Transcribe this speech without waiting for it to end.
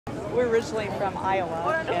We're originally from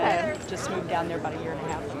Iowa and just moved down there about a year and a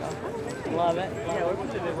half ago. Love it. Yeah, we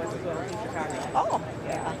went to Midwest as well, in Chicago. Oh,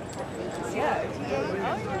 yeah. Yeah.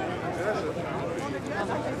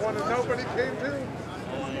 One that nobody came to.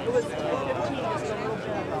 It was 2015, just a little bit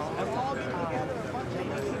ago.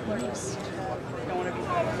 People just don't want to be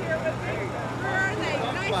Where are they?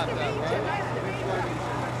 Nice to meet you. Nice to meet you.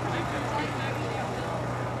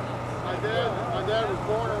 My dad was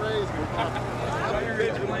born and raised with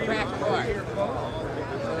Crack part.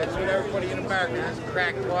 That's what everybody in America has, a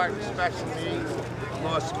crack part, special needs.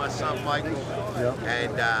 Lost my son Michael. Yep.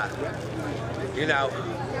 And, you know,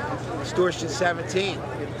 extortion 17.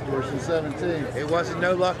 Extortion 17. It wasn't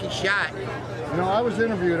no lucky shot. You know, I was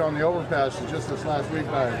interviewed on the overpass just this last week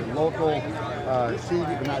by a local the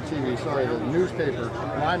newspaper,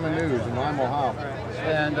 Lima News in Lima, Ohio.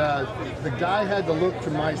 And the guy had to look to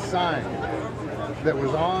my sign that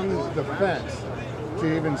was on the fence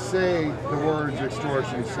to even say the words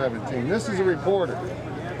extortion 17. This is a reporter,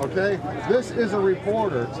 okay? This is a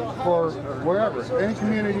reporter for wherever, any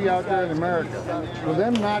community out there in America. For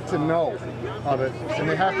them not to know of it, and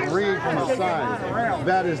they have to read from a sign,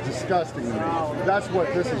 that is disgusting to me. That's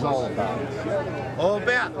what this is all about. All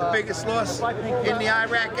about the biggest loss in the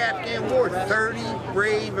Iraq-Afghan war, 30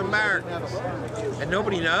 brave Americans. And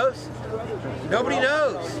nobody knows? Nobody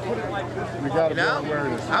knows. We got to You know? build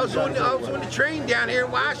awareness. I was on the train down here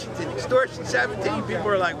in Washington, extortion 17. People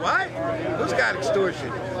were like, what? Who's got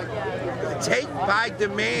extortion? To take by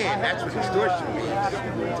demand, that's what extortion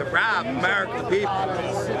means. To rob American people.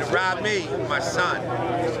 To rob me, my son.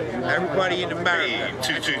 Everybody in America.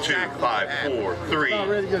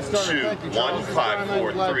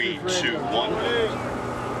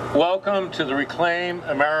 222-543-2154321. Welcome to the Reclaim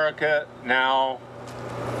America Now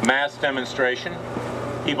mass demonstration.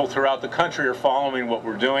 People throughout the country are following what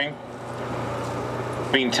we're doing.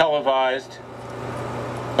 Being televised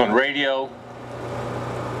on radio.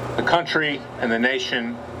 The country and the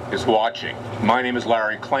nation is watching. My name is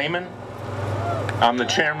Larry Klayman. I'm the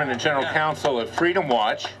chairman and general counsel of Freedom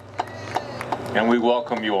Watch, and we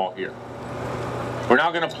welcome you all here. We're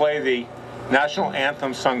now going to play the national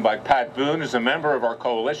anthem sung by Pat Boone, who's a member of our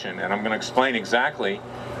coalition, and I'm going to explain exactly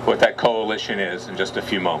what that coalition is in just a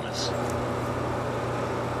few moments.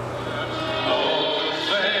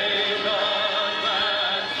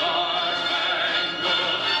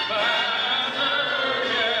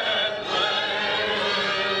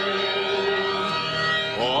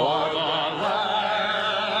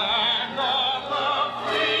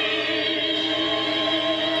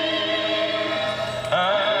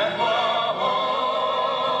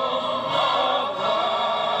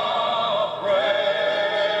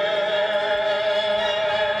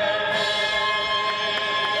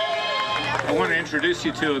 I want to introduce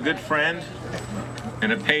you to a good friend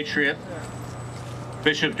and a patriot,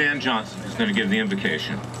 Bishop Dan Johnson, who's going to give the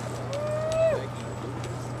invocation.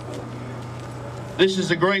 This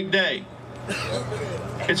is a great day.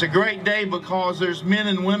 It's a great day because there's men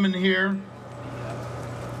and women here,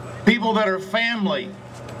 people that are family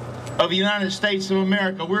of the United States of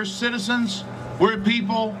America. We're citizens, we're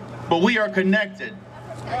people, but we are connected.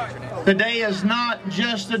 Today is not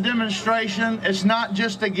just a demonstration, it's not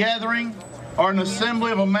just a gathering or an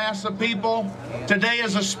assembly of a mass of people. Today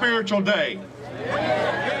is a spiritual day.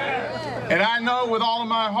 And I know with all of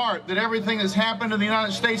my heart that everything that's happened in the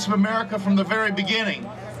United States of America from the very beginning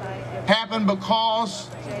happened because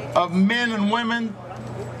of men and women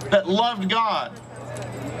that loved God,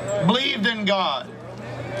 believed in God.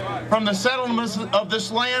 From the settlements of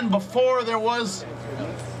this land before there was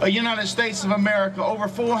a United States of America, over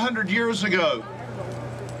 400 years ago,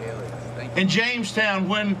 in Jamestown,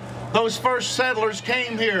 when those first settlers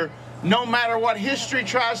came here, no matter what history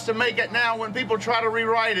tries to make it now, when people try to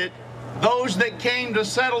rewrite it, those that came to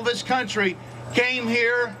settle this country came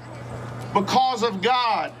here because of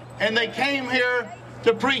God, and they came here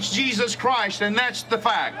to preach Jesus Christ, and that's the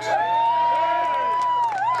fact.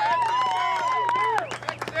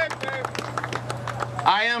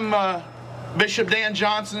 I am Bishop Dan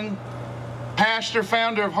Johnson, pastor,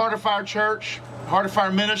 founder of Heart of Fire Church, Heart of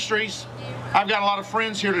Fire Ministries. I've got a lot of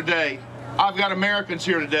friends here today. I've got Americans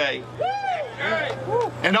here today.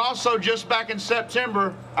 And also, just back in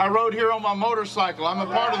September, I rode here on my motorcycle. I'm a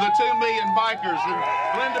part of the 2 million bikers, and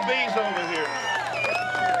Linda B's over here.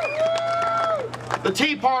 The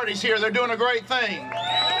Tea Party's here. They're doing a great thing.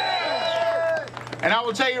 And I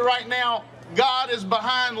will tell you right now, God is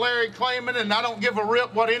behind Larry Klayman, and I don't give a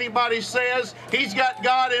rip what anybody says. He's got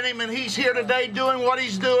God in him, and he's here today doing what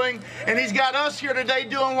he's doing, and he's got us here today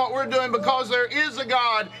doing what we're doing because there is a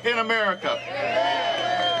God in America.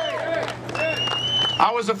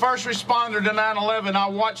 I was the first responder to 9/11. I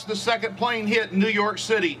watched the second plane hit in New York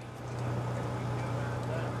City.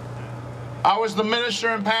 I was the minister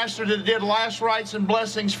and pastor that did last rites and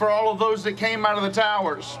blessings for all of those that came out of the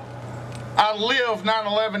towers. I lived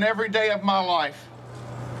 9/11 every day of my life.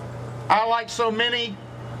 I, like so many,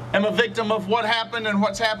 am a victim of what happened and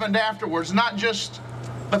what's happened afterwards. Not just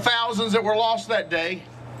the thousands that were lost that day,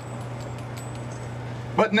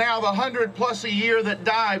 but now the 100+ a year that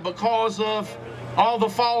die because of all the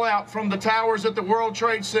fallout from the towers at the World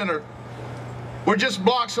Trade Center. We're just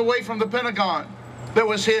blocks away from the Pentagon that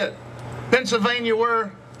was hit. Pennsylvania,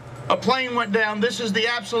 where a plane went down. This is the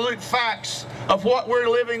absolute facts of what we're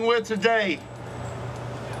living with today.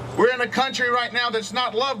 We're in a country right now that's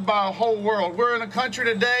not loved by a whole world. We're in a country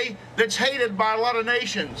today that's hated by a lot of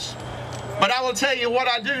nations. But I will tell you what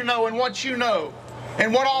I do know and what you know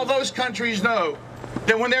and what all those countries know,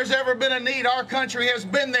 that when there's ever been a need, our country has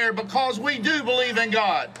been there because we do believe in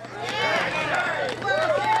God.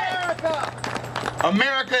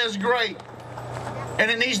 America is great, and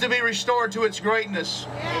it needs to be restored to its greatness.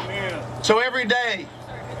 So every day,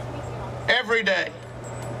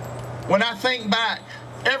 when I think back,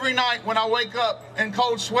 every night when I wake up in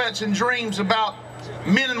cold sweats and dreams about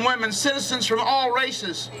men and women, citizens from all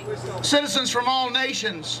races, citizens from all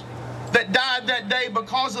nations that died that day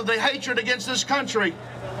because of the hatred against this country,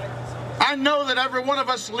 I know that every one of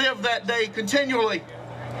us lived that day continually,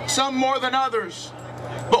 some more than others.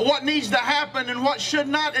 But what needs to happen and what should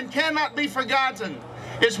not and cannot be forgotten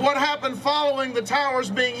is what happened following the towers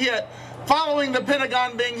being hit, following the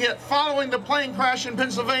Pentagon being hit, following the plane crash in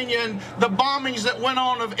Pennsylvania and the bombings that went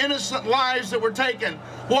on of innocent lives that were taken.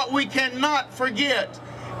 What we cannot forget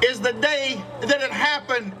is the day that it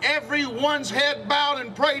happened, everyone's head bowed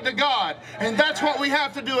and prayed to God. And that's what we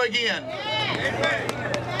have to do again.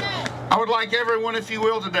 I would like everyone, if you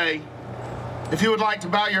will today, if you would like to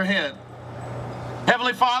bow your head.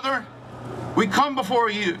 Heavenly Father, we come before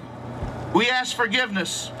you. We ask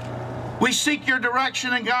forgiveness. We seek your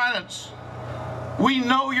direction and guidance. We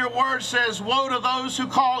know your word says, woe to those who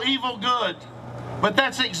call evil good. But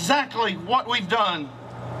that's exactly what we've done.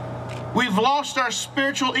 We've lost our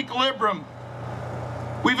spiritual equilibrium.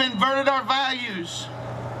 We've inverted our values.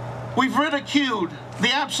 We've ridiculed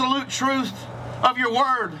the absolute truth of your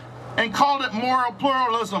word and called it moral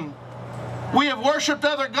pluralism. We have worshiped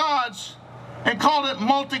other gods and called it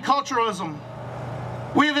multiculturalism.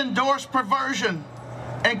 We have endorsed perversion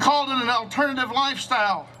and called it an alternative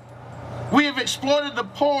lifestyle. We have exploited the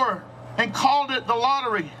poor and called it the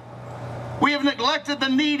lottery. We have neglected the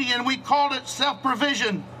needy and we called it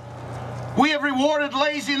self-provision. We have rewarded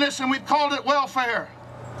laziness and we've called it welfare.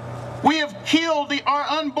 We have killed our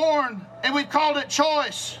unborn and we've called it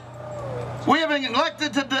choice. We have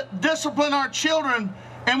neglected to discipline our children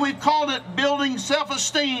and we've called it building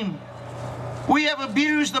self-esteem. We have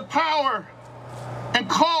abused the power and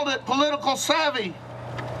called it political savvy.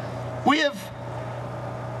 We have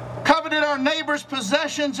coveted our neighbor's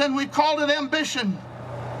possessions and we've called it ambition.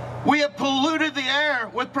 We have polluted the air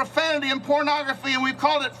with profanity and pornography and we've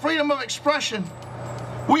called it freedom of expression.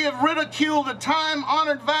 We have ridiculed the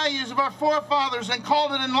time-honored values of our forefathers and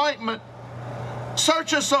called it enlightenment.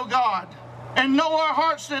 Search us, O God, and know our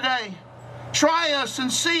hearts today. Try us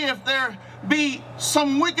and see if there be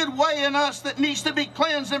some wicked way in us that needs to be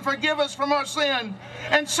cleansed, and forgive us from our sin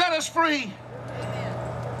and set us free.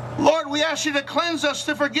 Lord, we ask you to cleanse us,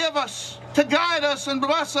 to forgive us, to guide us and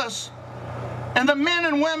bless us. And the men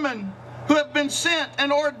and women who have been sent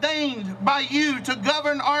and ordained by you to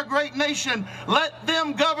govern our great nation, let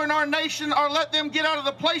them govern our nation, or let them get out of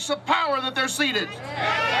the place of power that they're seated.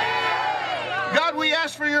 God, we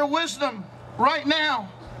ask for your wisdom right now,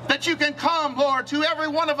 that you can come, Lord, to every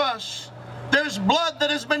one of us. There's blood that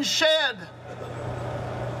has been shed.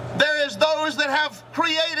 There is those that have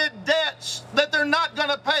created debts that they're not going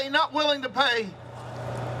to pay, not willing to pay.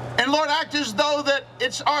 And Lord, act as though that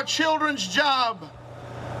it's our children's job.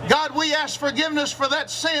 God, we ask forgiveness for that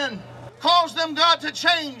sin. Cause them, God, to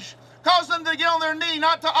change. Cause them to get on their knee,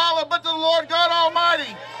 not to Allah, but to the Lord God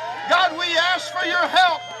Almighty. God, we ask for your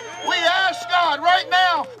help. We ask, God, right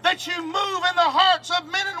now that you move in the hearts of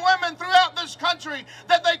men and women throughout this country,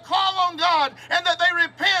 that they call on God and that they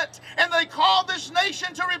repent, and they call this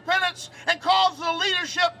nation to repentance and call the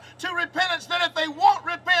leadership to repentance, that if they won't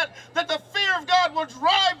repent, that the fear of God will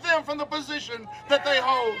drive them from the position that they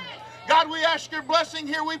hold. God, we ask your blessing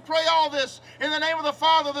here. We pray all this in the name of the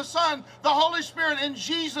Father, the Son, the Holy Spirit, in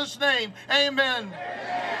Jesus' name. Amen.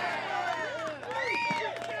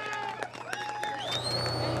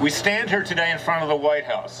 We stand here today in front of the White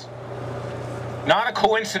House. Not a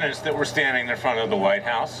coincidence that we're standing in front of the White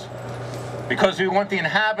House. because we want the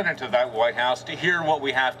inhabitant of that White House to hear what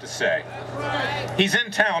we have to say. He's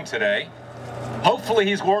in town today. Hopefully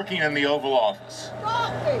he's working in the Oval Office,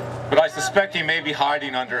 but I suspect he may be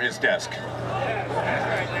hiding under his desk.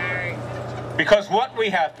 Because what we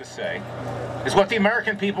have to say is what the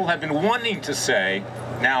American people have been wanting to say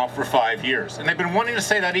now for 5 years. And they've been wanting to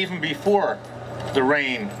say that even before the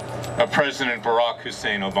reign of President Barack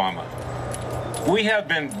Hussein Obama. We have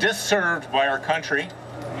been disserved by our country,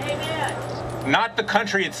 not the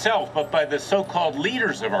country itself, but by the so-called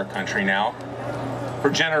leaders of our country now,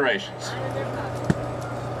 for generations.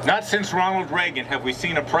 Not since Ronald Reagan have we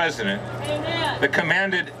seen a president that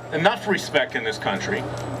commanded enough respect in this country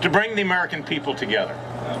to bring the American people together.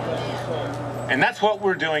 And that's what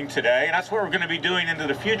we're doing today, and that's what we're going to be doing into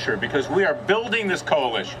the future, because we are building this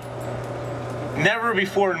coalition. Never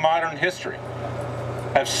before in modern history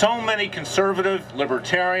have so many conservative,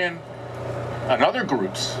 libertarian, and other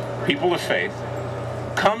groups, people of faith,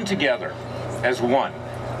 come together as one.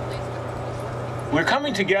 We're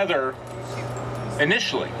coming together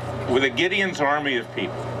initially with a Gideon's army of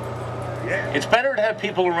people. It's better to have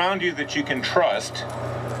people around you that you can trust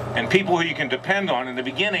and people who you can depend on in the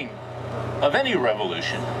beginning of any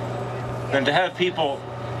revolution than to have people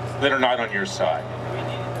that are not on your side.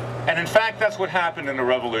 And in fact, that's what happened in the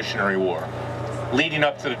Revolutionary War, leading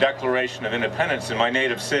up to the Declaration of Independence in my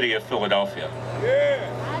native city of Philadelphia.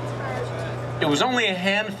 It was only a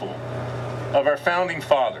handful of our founding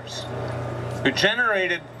fathers who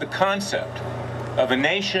generated the concept of a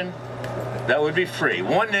nation that would be free.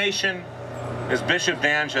 One nation, as Bishop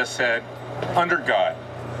Dan just said, under God.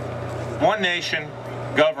 One nation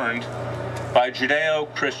governed by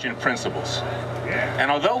Judeo-Christian principles.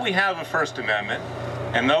 And although we have a First Amendment,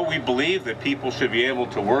 and though we believe that people should be able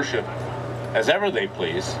to worship as ever they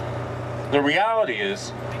please, the reality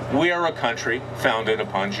is we are a country founded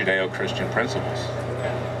upon Judeo-Christian principles.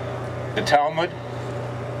 The Talmud,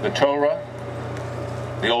 the Torah,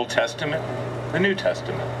 the Old Testament, the New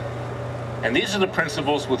Testament. And these are the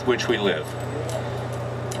principles with which we live.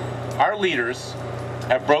 Our leaders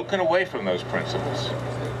have broken away from those principles.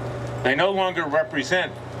 They no longer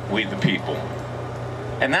represent we the people.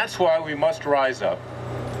 And that's why we must rise up.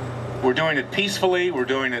 We're doing it peacefully, we're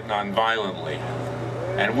doing it non-violently.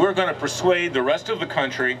 And we're going to persuade the rest of the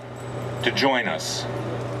country to join us.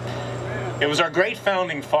 It was our great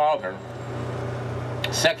founding father,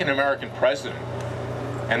 second American president,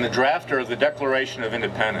 and the drafter of the Declaration of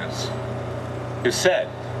Independence, who said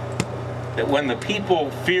that when the people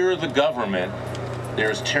fear the government,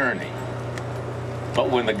 there's tyranny. But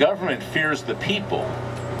when the government fears the people,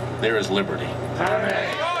 there is liberty.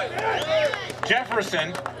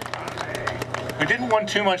 Jefferson, who didn't want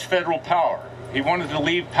too much federal power, he wanted to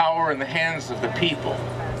leave power in the hands of the people,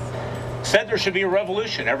 said there should be a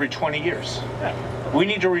revolution every 20 years. We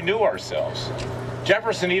need to renew ourselves.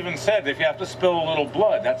 Jefferson even said if you have to spill a little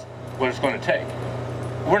blood, that's what it's going to take.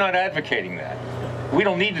 We're not advocating that. We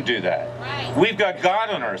don't need to do that. Right. We've got God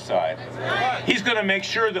on our side. Right. He's going to make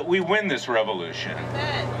sure that we win this revolution.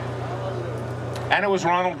 And it was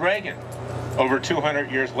Ronald Reagan, over 200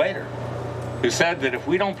 years later, who said that if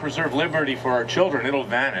we don't preserve liberty for our children, it'll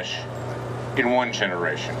vanish in one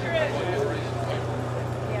generation.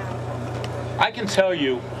 I can tell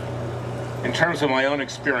you, in terms of my own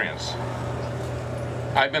experience,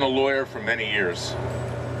 I've been a lawyer for many years.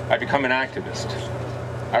 I've become an activist.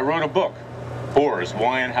 I wrote a book, Boers,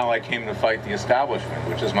 Why and How I Came to Fight the Establishment,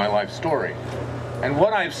 which is my life story. And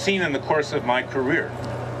what I've seen in the course of my career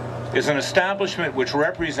is an establishment which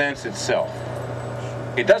represents itself.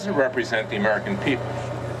 It doesn't represent the American people.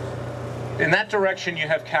 In that direction, you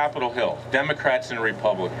have Capitol Hill, Democrats and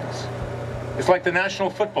Republicans. It's like the National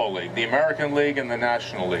Football League, the American League and the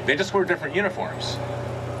National League. They just wear different uniforms.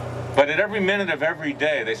 But at every minute of every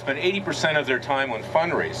day, they spend 80% of their time on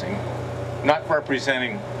fundraising, not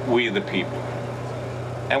representing we the people.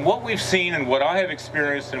 And what we've seen and what I have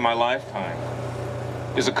experienced in my lifetime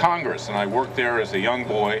is a Congress, and I worked there as a young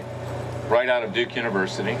boy, right out of Duke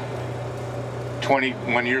University,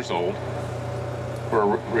 21 years old, for a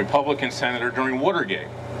Republican senator during Watergate.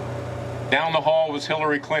 Down the hall was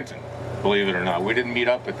Hillary Clinton, believe it or not. We didn't meet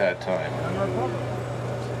up at that time.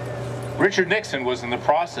 Richard Nixon was in the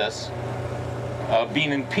process of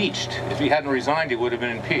being impeached. If he hadn't resigned, he would have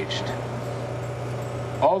been impeached.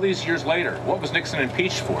 All these years later, what was Nixon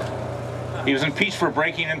impeached for? He was impeached for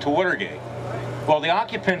breaking into Watergate. Well, the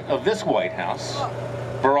occupant of this White House,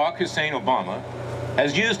 Barack Hussein Obama,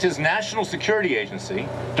 has used his national security agency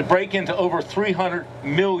to break into over 300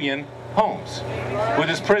 million homes with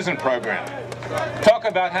his prison program. Talk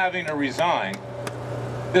about having to resign.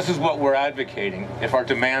 This is what we're advocating if our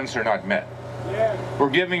demands are not met. We're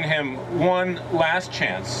giving him one last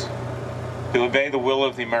chance to obey the will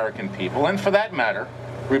of the American people, and for that matter,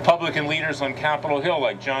 Republican leaders on Capitol Hill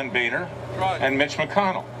like John Boehner and Mitch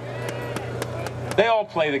McConnell. They all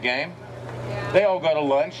play the game. They all go to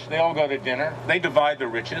lunch. They all go to dinner. They divide the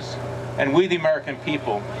riches, and we, the American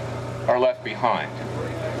people, are left behind.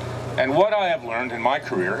 And what I have learned in my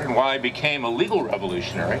career, and why I became a legal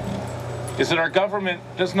revolutionary, is that our government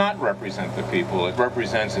does not represent the people. It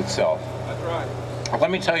represents itself. That's right. Let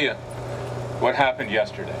me tell you what happened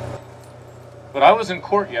yesterday. But I was in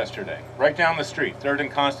court yesterday, right down the street, 3rd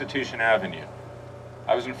and Constitution Avenue.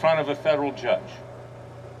 I was in front of a federal judge.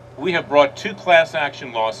 We have brought 2 class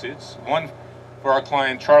action lawsuits, one for our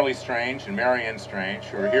client Charlie Strange and Marianne Strange,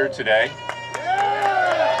 who are here today.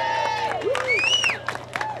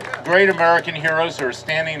 Great American heroes who are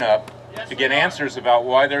standing up to get answers about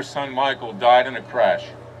why their son Michael died in a crash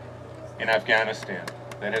in Afghanistan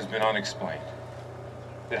that has been unexplained.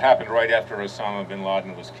 That happened right after Osama bin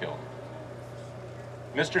Laden was killed.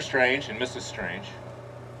 Mr. Strange and Mrs. Strange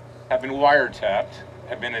have been wiretapped,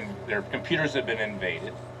 their computers have been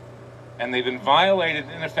invaded, and they've been violated,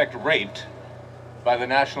 in effect raped, by the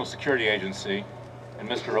National Security Agency and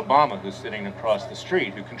Mr. Obama, who's sitting across the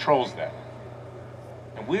street, who controls that.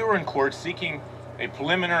 And we were in court seeking a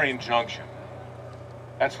preliminary injunction.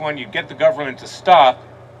 That's when you get the government to stop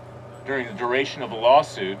during the duration of a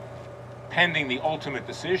lawsuit, pending the ultimate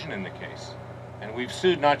decision in the case. And we've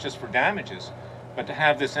sued not just for damages, but to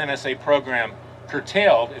have this NSA program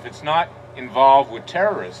curtailed if it's not involved with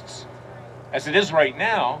terrorists. As it is right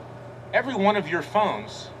now, every one of your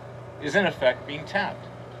phones is in effect being tapped.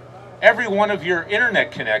 Every one of your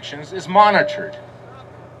internet connections is monitored.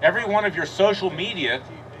 Every one of your social media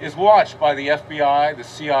is watched by the FBI, the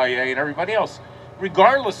CIA, and everybody else,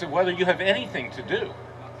 regardless of whether you have anything to do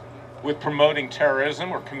with promoting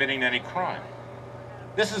terrorism or committing any crime.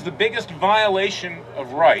 This is the biggest violation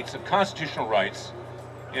of rights, of constitutional rights,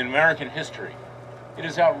 in American history. It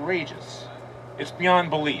is outrageous. It's beyond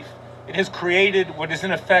belief. It has created what is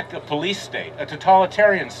in effect a police state, a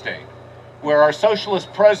totalitarian state, where our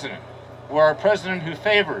socialist president, where our president who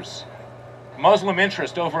favors Muslim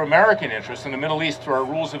interest over American interest in the Middle East through our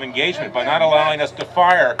rules of engagement by not allowing us to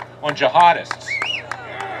fire on jihadists,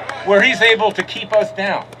 where he's able to keep us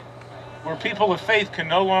down, where people of faith can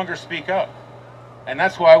no longer speak up. And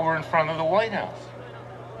that's why we're in front of the White House.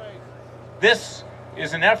 This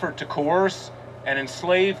is an effort to coerce and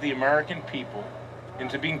enslave the American people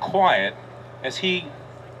into being quiet as he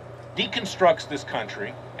deconstructs this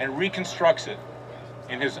country and reconstructs it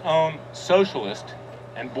in his own socialist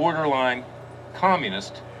and borderline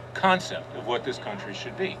communist concept of what this country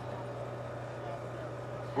should be.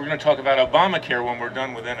 We're going to talk about Obamacare when we're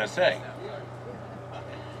done with NSA.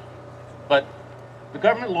 But the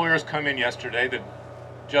government lawyers come in yesterday, the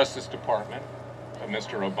Justice Department of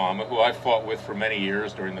Mr. Obama, who I fought with for many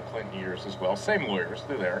years during the Clinton years as well, same lawyers,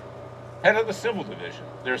 they're there, head of the civil division,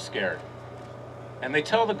 they're scared. And they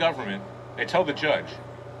tell the government, they tell the judge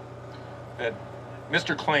that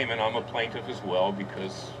Mr. Klayman, I'm a plaintiff as well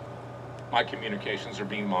because my communications are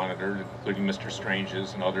being monitored, including Mr.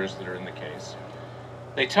 Strange's and others that are in the case.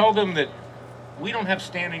 They tell them that we don't have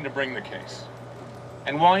standing to bring the case.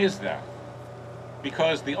 And why is that?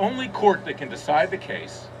 Because the only court that can decide the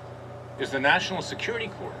case is the National Security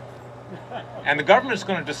Court. And the government is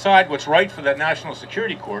going to decide what's right for that National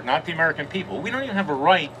Security Court, not the American people. We don't even have a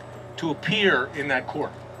right to appear in that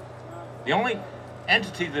court. The only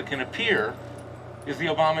entity that can appear is the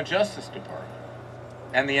Obama Justice Department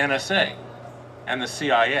and the NSA and the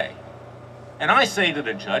CIA. And I say to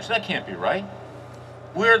the judge, that can't be right.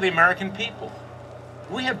 We're the American people.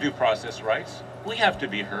 We have due process rights. We have to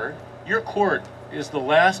be heard. Your court is the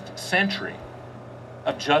last century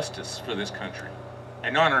of justice for this country.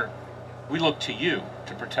 And Honor, we look to you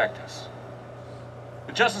to protect us.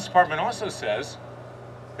 The Justice Department also says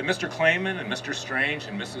that Mr. Klayman and Mr. Strange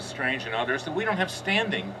and Mrs. Strange and others, that we don't have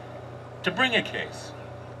standing to bring a case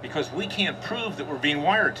because we can't prove that we're being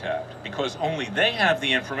wiretapped because only they have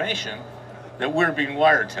the information that we're being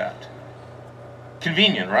wiretapped.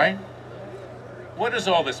 Convenient, right? What does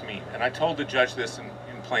all this mean? And I told the judge this in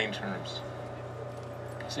plain terms.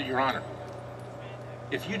 I said, Your Honor,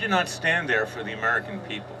 if you do not stand there for the American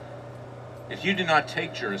people, if you do not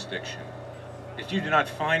take jurisdiction, if you do not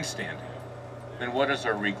find standing, then what is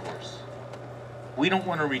our recourse? We don't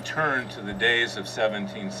want to return to the days of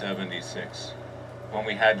 1776 when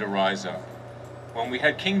we had to rise up, when we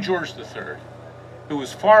had King George III, who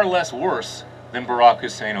was far less worse than Barack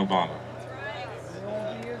Hussein Obama.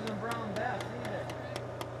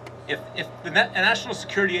 If the National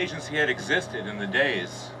Security Agency had existed in the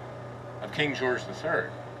days of of King George III,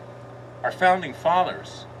 our founding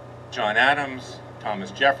fathers, John Adams,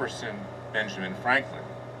 Thomas Jefferson, Benjamin Franklin,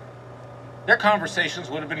 their conversations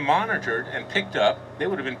would have been monitored and picked up. They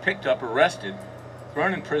would have been picked up, arrested,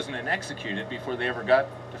 thrown in prison, and executed before they ever got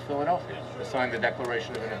to Philadelphia to sign the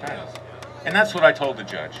Declaration of Independence. And that's what I told the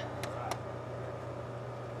judge.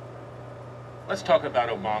 Let's talk about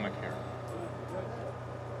Obamacare.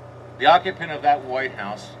 The occupant of that White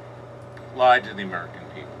House lied to the American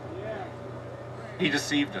people. He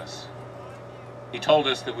deceived us. He told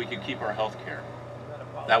us that we could keep our health care.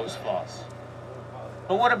 That was false.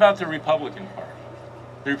 But what about the Republican Party?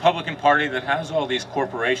 The Republican Party that has all these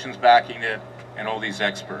corporations backing it and all these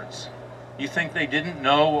experts. You think they didn't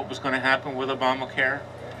know what was going to happen with Obamacare?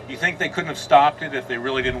 You think they couldn't have stopped it if they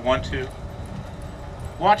really didn't want to?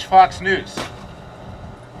 Watch Fox News.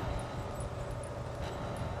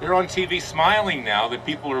 They're on TV smiling now that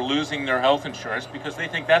people are losing their health insurance because they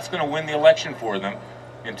think that's going to win the election for them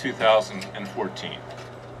in 2014.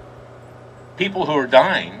 People who are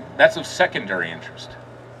dying, that's of secondary interest.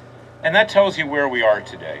 And that tells you where we are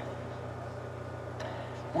today.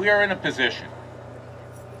 We are in a position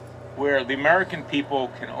where the American people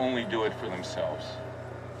can only do it for themselves,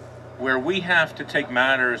 where we have to take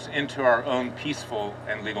matters into our own peaceful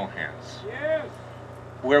and legal hands,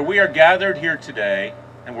 where we are gathered here today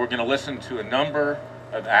and we're going to listen to a number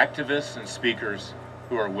of activists and speakers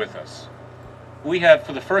who are with us. We have,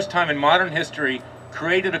 for the first time in modern history,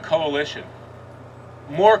 created a coalition,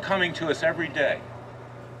 more coming to us every day,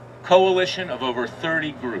 coalition of over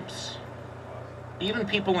 30 groups. Even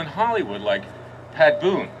people in Hollywood like Pat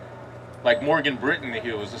Boone, like Morgan Brittany,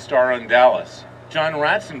 who was a star on Dallas, John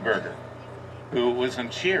Ratzenberger, who was on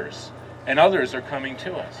Cheers, and others are coming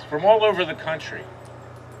to us from all over the country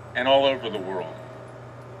and all over the world.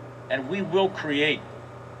 And we will create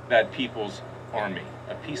that people's army,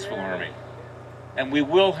 a peaceful army. And we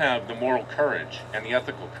will have the moral courage and the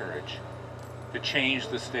ethical courage to change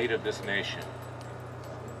the state of this nation.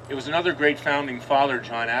 It was another great founding father,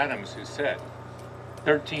 John Adams, who said,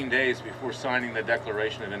 13 days before signing the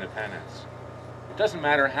Declaration of Independence, it doesn't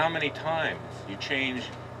matter how many times you change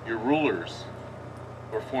your rulers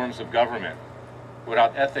or forms of government,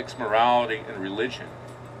 without ethics, morality, and religion,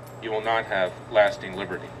 you will not have lasting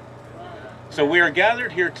liberty. So we are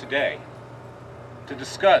gathered here today to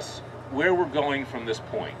discuss where we're going from this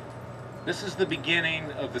point. This is the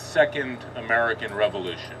beginning of the Second American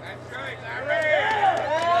Revolution.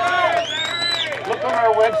 Look on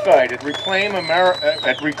our website at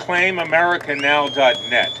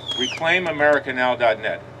reclaimamericanow.net.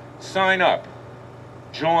 Reclaimamericanow.net. Sign up.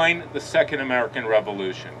 Join the Second American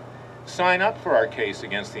Revolution. Sign up for our case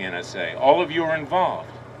against the NSA. All of you are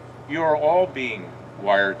involved. You are all being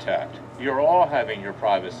wiretapped. You're all having your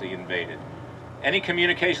privacy invaded. Any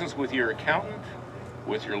communications with your accountant,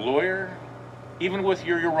 with your lawyer, even with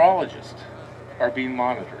your urologist are being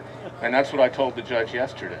monitored. And that's what I told the judge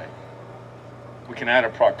yesterday. We can add a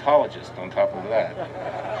proctologist on top of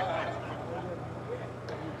that.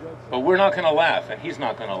 But we're not going to laugh, and he's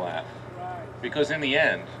not going to laugh. Because in the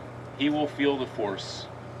end, he will feel the force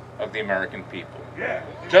of the American people.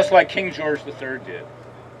 Just like King George III did.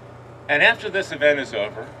 And after this event is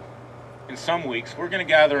over, in some weeks, we're going to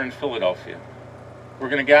gather in Philadelphia. We're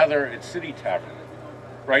going to gather at City Tavern,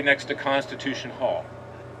 right next to Constitution Hall.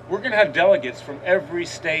 We're going to have delegates from every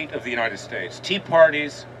state of the United States, Tea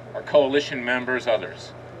Parties, our coalition members,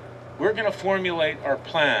 others. We're going to formulate our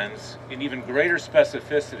plans in even greater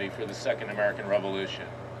specificity for the Second American Revolution.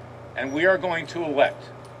 And we are going to elect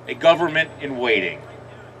a government in waiting.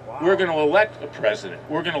 We're going to elect a president.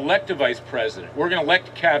 We're going to elect a vice president. We're going to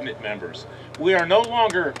elect cabinet members. We are no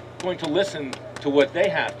longer going to listen to what they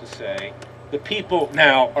have to say. The people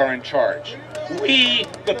now are in charge. We,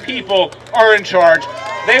 the people, are in charge.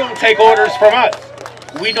 They will take orders from us.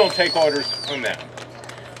 We don't take orders from them.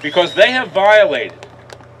 Because they have violated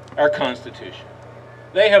our Constitution.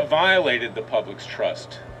 They have violated the public's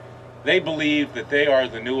trust. They believe that they are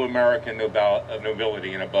the new American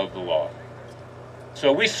nobility and above the law.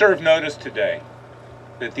 So we serve notice today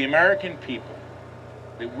that the American people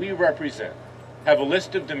that we represent have a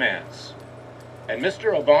list of demands. And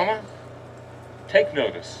Mr. Obama, take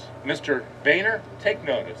notice. Mr. Boehner, take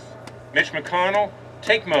notice. Mitch McConnell,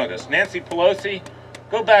 take notice. Nancy Pelosi,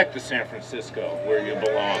 go back to San Francisco where you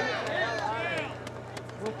belong.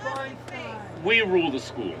 We rule the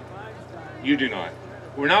school. You do not.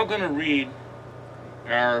 We're now going to read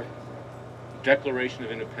our Declaration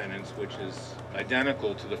of Independence, which is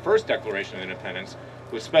identical to the first Declaration of Independence,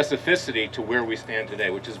 with specificity to where we stand today,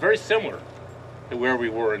 which is very similar to where we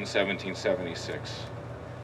were in 1776.